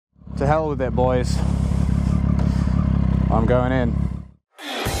To hell with it, boys. I'm going in.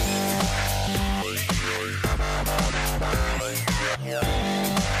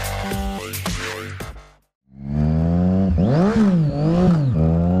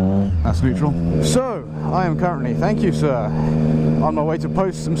 That's neutral. So, I am currently, thank you sir, on my way to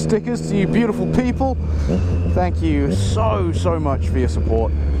post some stickers to you beautiful people. Thank you so much for your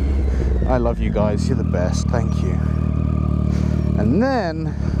support. I love you guys, you're the best, thank you. And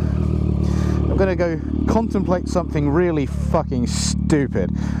then, I'm gonna go contemplate something really fucking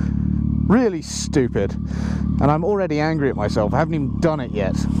stupid. Really stupid. And I'm already angry at myself, I haven't even done it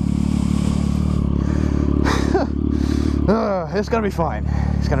yet. It's gonna be fine.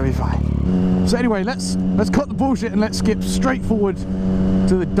 It's gonna be fine. So anyway, let's cut the bullshit and let's skip straight forward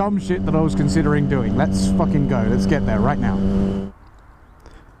to the dumb shit that I was considering doing. Let's fucking go. Let's get there right now.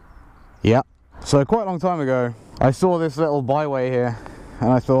 Yeah. So quite a long time ago, I saw this little byway here,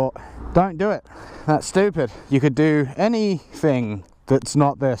 and I thought, don't do it. That's stupid. You could do anything that's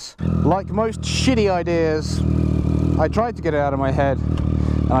not this. Like most shitty ideas, I tried to get it out of my head,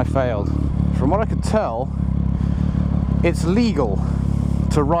 and I failed. From what I could tell, it's legal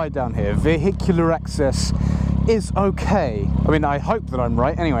to ride down here. Vehicular access is okay. I mean, I hope that I'm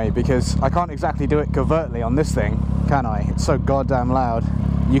right anyway, because I can't exactly do it covertly on this thing, can I? It's so goddamn loud.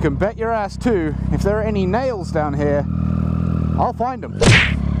 You can bet your ass too, if there are any nails down here, I'll find them.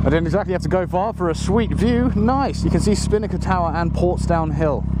 I didn't exactly have to go far for a sweet view. Nice, you can see Spinnaker Tower and Portsdown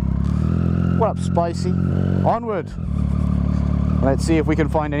Hill. What up, Spicy? Onward. Let's see if we can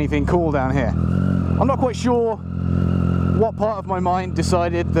find anything cool down here. I'm not quite sure what part of my mind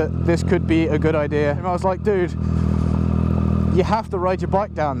decided that this could be a good idea. And I was like, dude, you have to ride your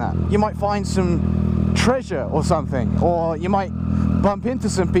bike down that. You might find some treasure or something, or you might bump into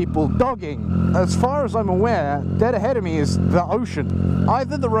some people dogging. As far as I'm aware, dead ahead of me is the ocean.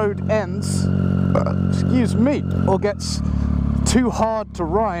 Either the road ends, excuse me, or gets too hard to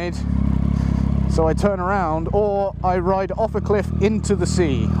ride, so I turn around, or I ride off a cliff into the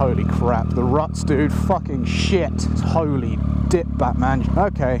sea. Holy crap, the ruts, dude, fucking shit. Holy dip, Batman.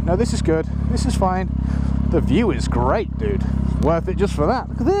 Okay, no, this is good, this is fine. The view is great, dude. Worth it just for that.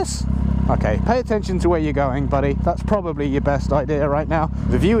 Look at this. Okay, pay attention to where you're going, buddy. That's probably your best idea right now.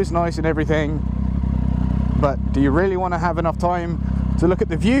 The view is nice and everything, but do you really want to have enough time to look at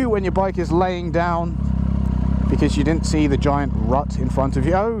the view when your bike is laying down because you didn't see the giant rut in front of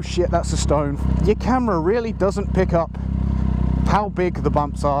you? Oh shit, that's a stone. Your camera really doesn't pick up how big the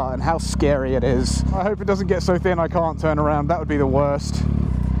bumps are and how scary it is. I hope it doesn't get so thin I can't turn around. That would be the worst.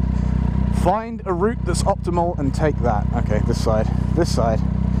 Find a route that's optimal and take that. Okay, this side, this side.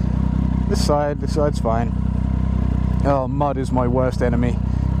 This side's fine. Oh, mud is my worst enemy.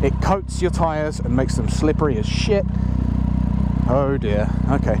 It coats your tyres and makes them slippery as shit. Oh dear.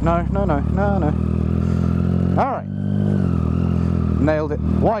 Okay, no. Alright. Nailed it.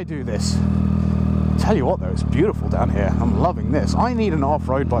 Why do this? Tell you what though, it's beautiful down here. I'm loving this. I need an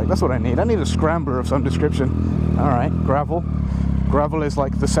off-road bike. That's what I need. I need a scrambler of some description. Alright, gravel. Gravel is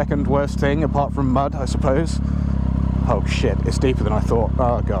like the second worst thing apart from mud, I suppose. Oh shit, it's deeper than I thought.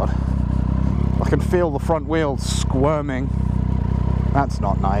 Oh god. I can feel the front wheels squirming. That's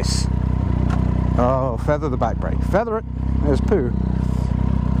not nice. Oh, feather the back brake. Feather it. There's poo.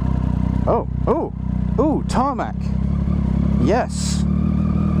 Oh, tarmac. Yes.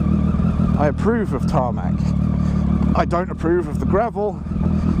 I approve of tarmac. I don't approve of the gravel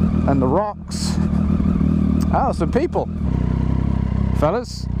and the rocks. Oh, some people.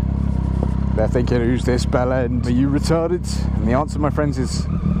 Fellas, they're thinking, who's this bellend? Are you retarded? And the answer, my friends, is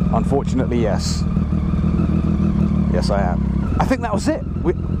unfortunately yes. Yes, I am. I think that was it.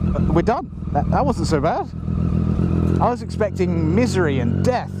 We're done. That wasn't so bad. I was expecting misery and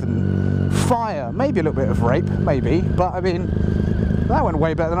death and fire, maybe a little bit of rape, maybe, but I mean, that went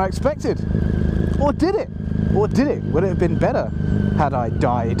way better than I expected. Or did it? Or did it? Would it have been better had I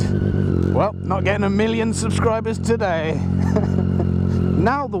died? Well, not getting 1 million subscribers today.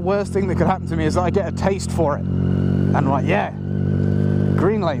 Now the worst thing that could happen to me is that I get a taste for it. And I'm like, yeah,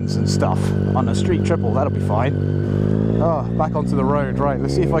 green lanes and stuff on a street triple, that'll be fine. Oh, back onto the road. Right,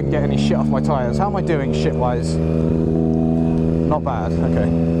 let's see if I can get any shit off my tyres. How am I doing shit-wise? Not bad, okay.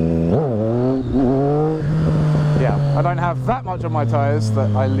 Yeah, I don't have that much on my tyres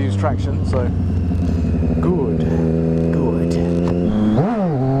that I lose traction, so good, good.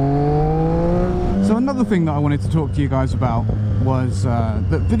 So another thing that I wanted to talk to you guys about was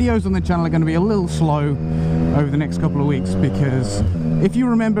that videos on the channel are going to be a little slow over the next couple of weeks, because if you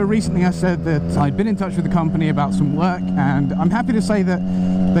remember, recently I said that I'd been in touch with the company about some work, and I'm happy to say that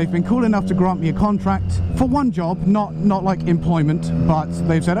they've been cool enough to grant me a contract for one job, not like employment, but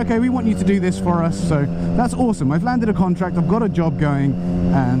they've said, okay, we want you to do this for us. So that's awesome. I've landed a contract, I've got a job going,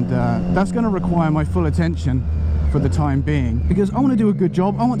 and that's going to require my full attention for the time being, because I want to do a good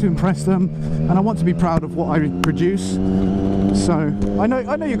job, I want to impress them, and I want to be proud of what I produce. So I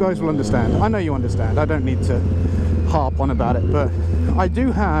know you guys will understand. I know you understand. I don't need to harp on about it, but I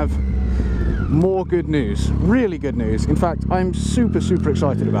do have more good news, really good news. In fact, I'm super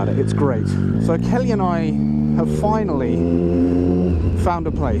excited about it. It's great. So Kelly and I have finally found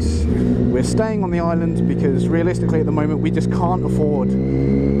a place. We're staying on the island because realistically at the moment we just can't afford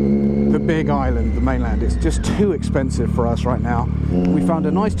the big island, the mainland. It's just too expensive for us right now. We found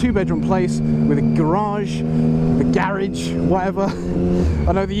a nice 2-bedroom place with a garage, whatever.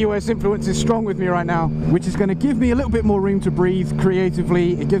 I know the US influence is strong with me right now, which is going to give me a little bit more room to breathe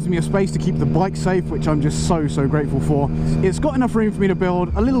creatively. It gives me a space to keep the bike safe, which I'm just so grateful for. It's got enough room for me to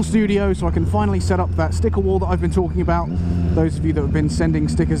build a little studio so I can finally set up that sticker wall that I've been talking about. Those of you that have been sending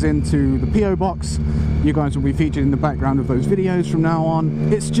stickers into the PO box, you guys will be featured in the background of those videos from now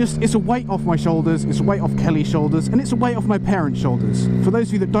on. It's a weight off my shoulders, it's a weight off Kelly's shoulders, and it's a weight off my parents' shoulders. For those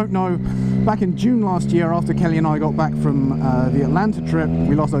of you that don't know, back in June last year, after Kelly and I got back from the Atlanta trip,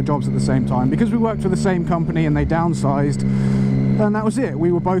 we lost our jobs at the same time because we worked for the same company and they downsized, and that was it.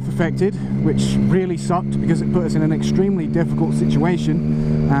 We were both affected, which really sucked because it put us in an extremely difficult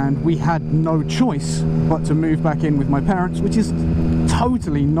situation, and we had no choice but to move back in with my parents, which is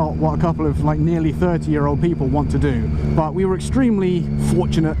totally not what a couple of like nearly 30-year-old people want to do. But we were extremely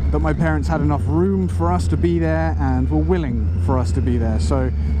fortunate that my parents had enough room for us to be there and were willing for us to be there.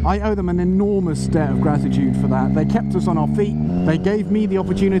 So I owe them an enormous debt of gratitude for that. They kept us on our feet. They gave me the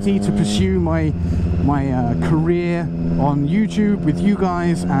opportunity to pursue my career on YouTube with you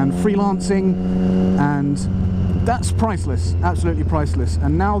guys and freelancing, and that's priceless, absolutely priceless.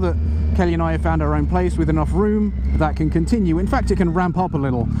 And now that Kelly and I have found our own place with enough room, that can continue. In fact, it can ramp up a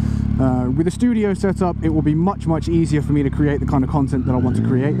little. With a studio set up, it will be much easier for me to create the kind of content that I want to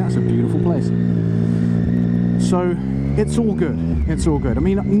create. That's a beautiful place. So it's all good. It's all good. I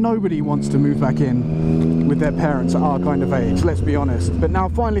mean, nobody wants to move back in with their parents at our kind of age, let's be honest. But now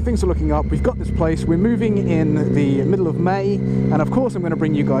finally things are looking up. We've got this place. We're moving in the middle of May, and of course I'm going to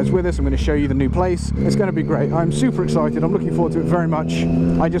bring you guys with us. I'm going to show you the new place. It's going to be great. I'm super excited. I'm looking forward to it very much.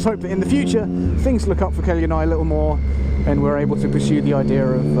 I just hope that in the future things look up for Kelly and I a little more, and we're able to pursue the idea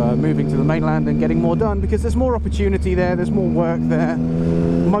of moving to the mainland and getting more done, because there's more opportunity there, there's more work there,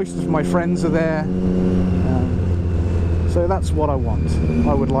 most of my friends are there, so that's what I want.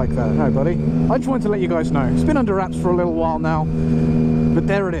 I would like that. No, buddy, I just wanted to let you guys know. It's been under wraps for a little while now, but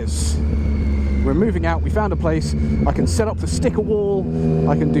there it is. We're moving out. We found a place. I can set up the sticker wall.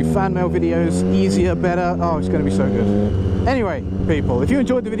 I can do fan mail videos easier, better. Oh, it's going to be so good. Anyway, people, if you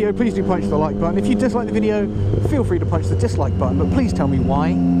enjoyed the video, please do punch the like button. If you dislike the video, feel free to punch the dislike button, but please tell me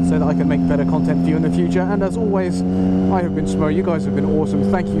why, so that I can make better content for you in the future. And as always, I have been Smo. You guys have been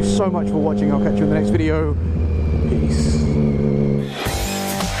awesome. Thank you so much for watching. I'll catch you in the next video. Peace.